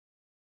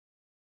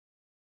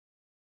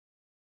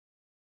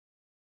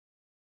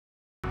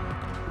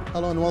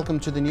Hello and welcome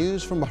to the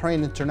news from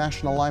Bahrain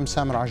International. I'm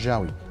Samir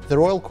Ajawi. The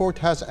Royal Court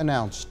has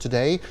announced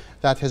today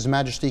that His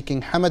Majesty King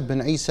Hamad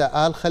bin Isa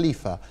Al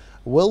Khalifa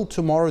will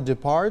tomorrow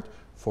depart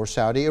for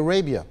Saudi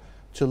Arabia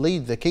to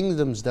lead the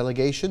kingdom's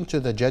delegation to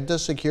the Jeddah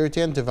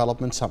Security and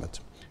Development Summit.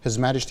 His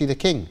Majesty the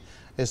King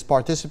is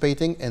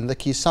participating in the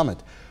key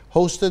summit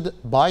hosted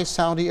by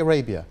Saudi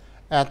Arabia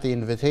at the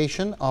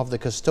invitation of the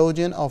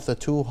custodian of the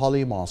two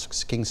holy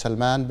mosques, King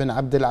Salman bin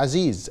Abdul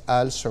Aziz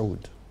Al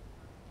Saud.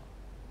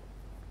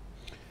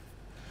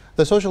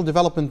 The Social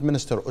Development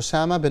Minister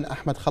Osama bin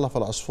Ahmed Khalaf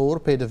Al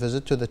Asfour paid a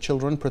visit to the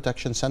Children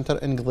Protection Center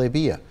in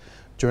Ghlebia.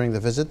 During the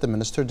visit, the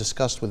minister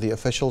discussed with the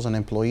officials and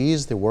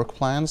employees the work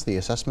plans, the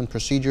assessment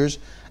procedures,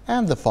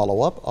 and the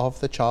follow-up of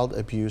the child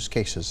abuse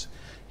cases.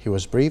 He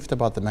was briefed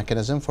about the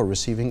mechanism for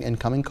receiving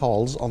incoming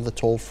calls on the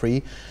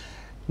toll-free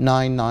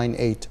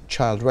 998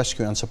 Child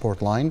Rescue and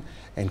Support Line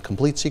in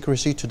complete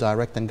secrecy to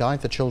direct and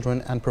guide the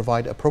children and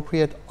provide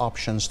appropriate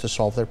options to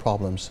solve their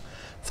problems,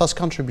 thus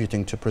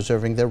contributing to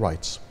preserving their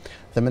rights.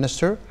 The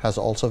minister has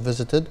also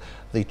visited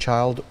the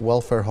child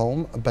welfare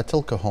home,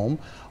 Batilka Home,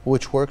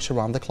 which works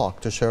around the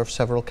clock to serve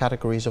several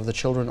categories of the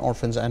children,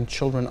 orphans and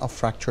children of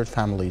fractured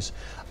families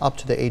up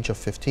to the age of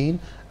 15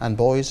 and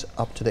boys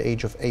up to the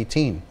age of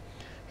 18.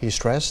 He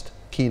stressed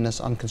keenness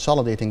on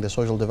consolidating the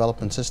social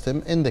development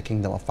system in the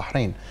Kingdom of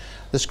Bahrain,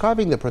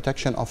 describing the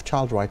protection of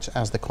child rights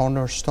as the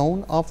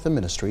cornerstone of the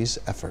ministry's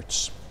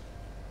efforts.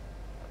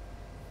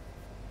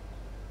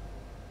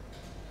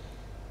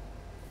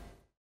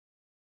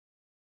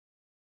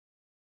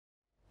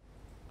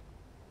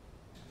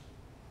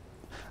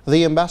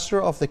 The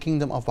ambassador of the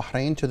Kingdom of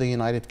Bahrain to the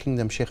United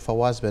Kingdom, Sheikh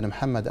Fawaz bin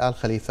Mohammed Al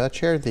Khalifa,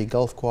 chaired the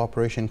Gulf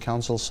Cooperation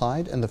Council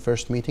side in the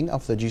first meeting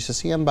of the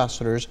GCC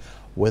ambassadors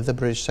with the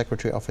British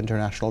Secretary of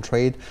International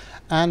Trade,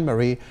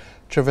 Anne-Marie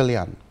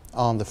Trevelyan,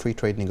 on the free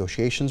trade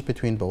negotiations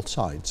between both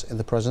sides, in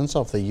the presence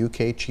of the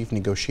UK Chief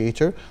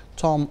Negotiator,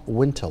 Tom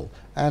Wintle,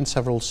 and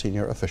several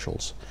senior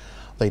officials.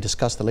 They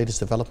discussed the latest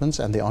developments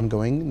and the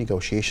ongoing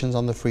negotiations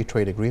on the free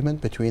trade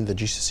agreement between the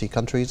GCC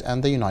countries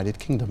and the United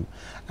Kingdom,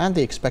 and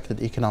the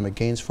expected economic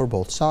gains for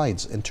both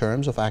sides in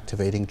terms of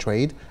activating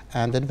trade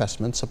and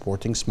investment,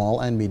 supporting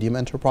small and medium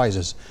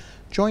enterprises,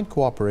 joint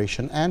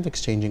cooperation and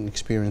exchanging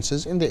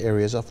experiences in the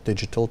areas of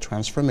digital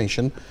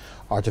transformation,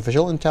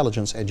 artificial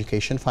intelligence,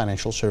 education,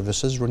 financial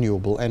services,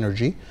 renewable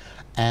energy,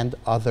 and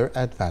other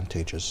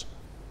advantages.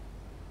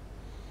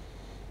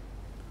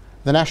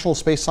 The National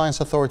Space Science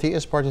Authority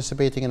is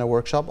participating in a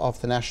workshop of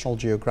the National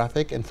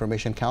Geographic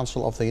Information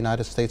Council of the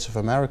United States of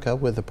America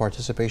with the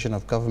participation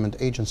of government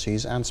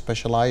agencies and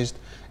specialized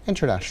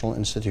international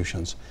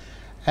institutions.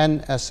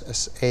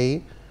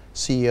 NSSA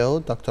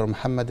CEO Dr.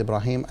 Mohammed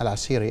Ibrahim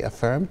Al-Asiri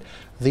affirmed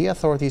the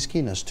authority's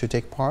keenness to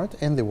take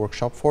part in the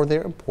workshop for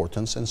their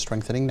importance in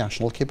strengthening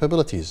national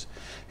capabilities.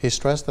 He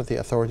stressed that the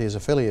authority's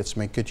affiliates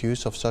make good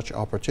use of such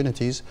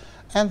opportunities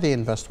and they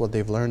invest what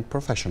they've learned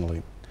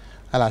professionally.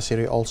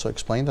 Al-Asiri also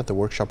explained that the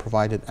workshop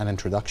provided an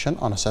introduction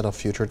on a set of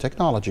future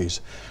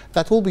technologies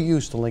that will be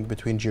used to link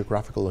between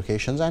geographical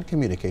locations and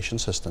communication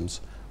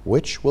systems,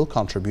 which will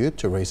contribute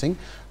to raising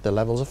the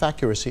levels of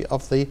accuracy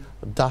of the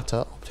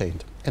data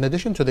obtained, in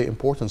addition to the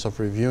importance of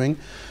reviewing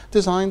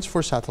designs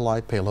for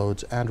satellite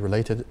payloads and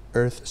related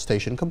Earth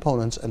station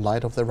components in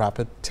light of the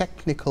rapid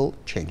technical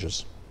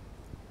changes.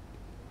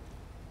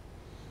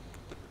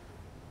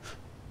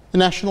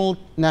 The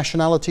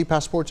Nationality,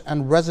 Passports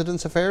and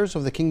Residence Affairs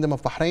of the Kingdom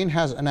of Bahrain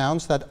has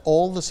announced that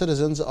all the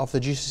citizens of the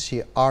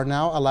GCC are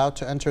now allowed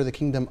to enter the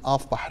Kingdom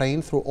of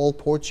Bahrain through all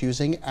ports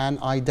using an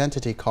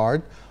identity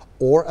card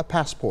or a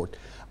passport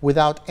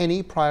without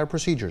any prior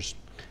procedures.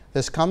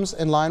 This comes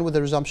in line with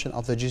the resumption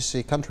of the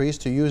GCC countries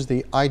to use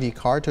the ID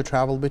card to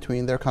travel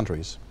between their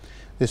countries.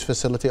 This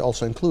facility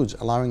also includes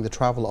allowing the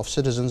travel of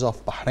citizens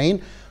of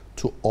Bahrain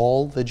to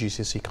all the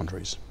GCC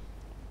countries.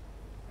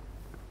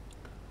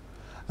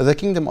 The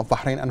Kingdom of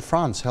Bahrain and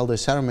France held a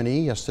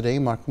ceremony yesterday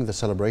marking the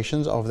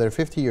celebrations of their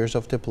 50 years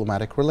of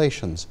diplomatic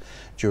relations.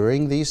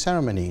 During the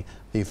ceremony,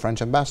 the French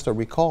ambassador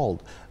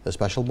recalled the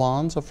special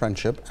bonds of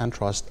friendship and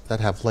trust that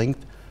have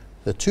linked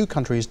the two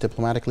countries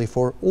diplomatically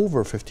for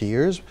over 50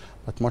 years,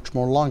 but much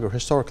more longer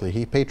historically.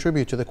 He paid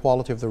tribute to the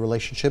quality of the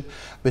relationship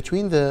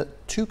between the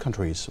two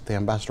countries. The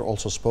ambassador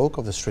also spoke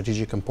of the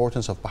strategic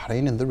importance of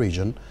Bahrain in the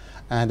region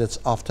and its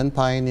often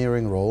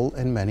pioneering role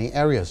in many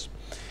areas.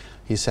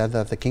 He said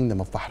that the Kingdom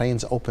of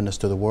Bahrain's openness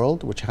to the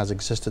world, which has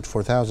existed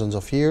for thousands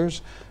of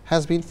years,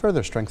 has been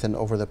further strengthened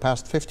over the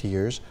past 50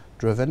 years,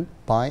 driven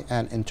by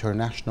an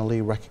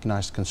internationally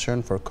recognized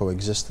concern for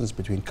coexistence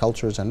between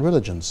cultures and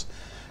religions,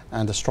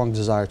 and a strong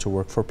desire to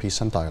work for peace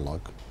and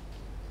dialogue.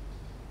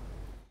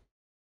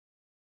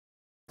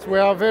 We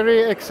are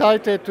very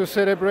excited to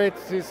celebrate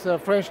this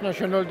French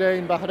National Day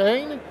in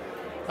Bahrain.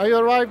 I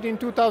arrived in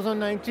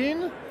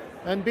 2019,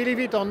 and believe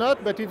it or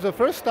not, but it's the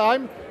first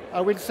time I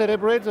will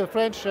celebrate the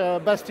French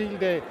Bastille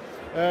Day.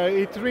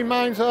 It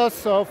reminds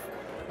us of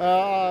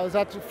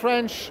that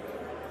French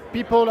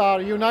people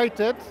are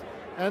united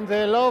and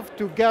they love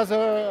to gather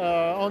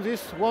on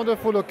this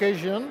wonderful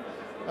occasion.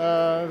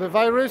 The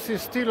virus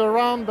is still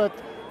around, but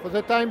for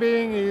the time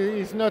being,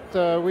 is not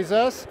with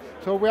us.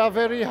 So we are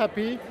very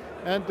happy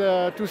and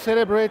to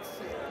celebrate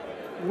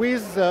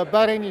with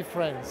Bahraini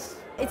friends.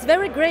 It's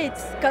very great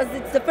because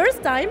it's the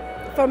first time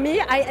for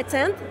me I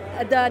attend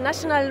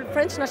the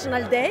French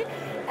National Day,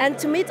 and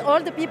to meet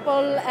all the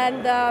people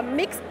and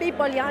mixed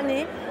people,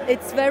 yani,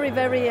 it's very,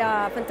 very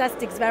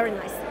fantastic. It's very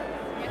nice.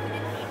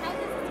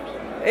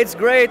 It's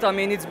great. I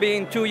mean, it's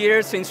been 2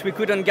 years since we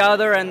couldn't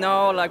gather, and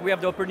now we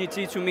have the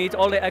opportunity to meet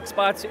all the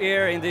expats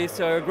here in this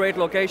great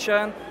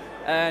location.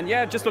 And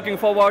yeah, just looking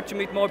forward to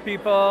meet more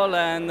people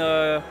and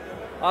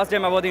ask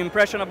them about the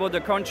impression about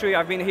the country.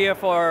 I've been here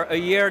for a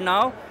year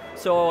now,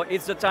 so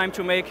it's the time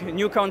to make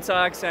new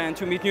contacts and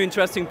to meet new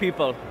interesting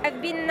people.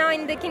 I've been now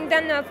in the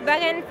Kingdom of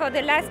Bahrain for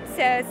the last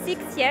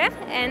 6 years,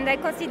 and I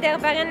consider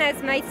Bahrain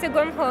as my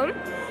second home.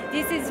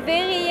 This is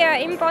very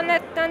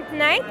important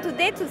night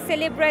today to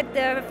celebrate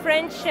the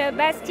French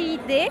Bastille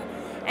Day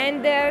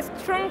and the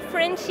strong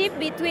friendship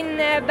between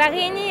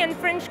Bahraini and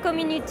French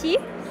community.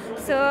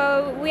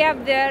 So we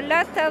have a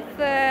lot of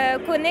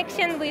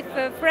connection with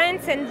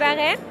France and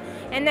Bahrain,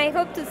 and I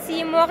hope to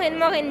see more and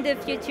more in the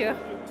future.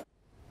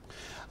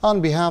 On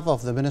behalf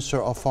of the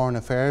Minister of Foreign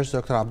Affairs,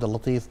 Dr.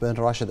 Abdulatif bin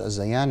Rashid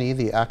Al-Zayani,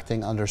 the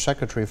Acting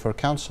Undersecretary for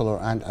Consular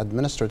and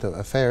Administrative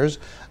Affairs,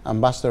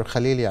 Ambassador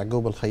Khalil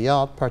Yaqub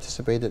Al-Khayyat,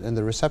 participated in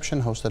the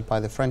reception hosted by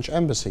the French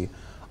Embassy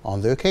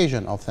on the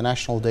occasion of the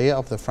National Day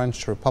of the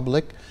French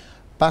Republic,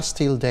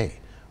 Bastille Day,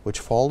 which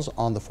falls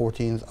on the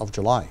 14th of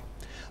July.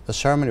 The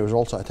ceremony was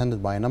also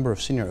attended by a number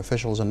of senior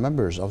officials and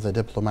members of the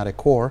diplomatic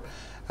corps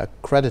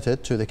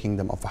accredited to the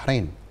Kingdom of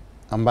Bahrain.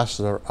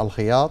 Ambassador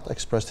Al-Khayyat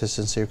expressed his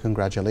sincere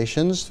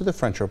congratulations to the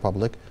French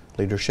Republic,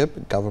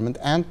 leadership, government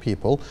and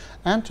people,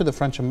 and to the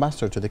French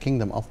ambassador to the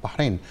Kingdom of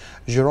Bahrain,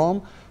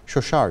 Jérôme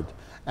Chouchard,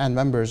 and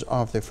members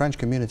of the French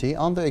community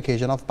on the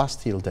occasion of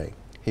Bastille Day.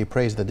 He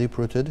praised the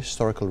deep-rooted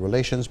historical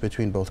relations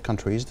between both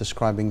countries,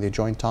 describing the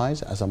joint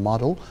ties as a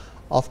model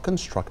of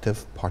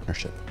constructive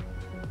partnership.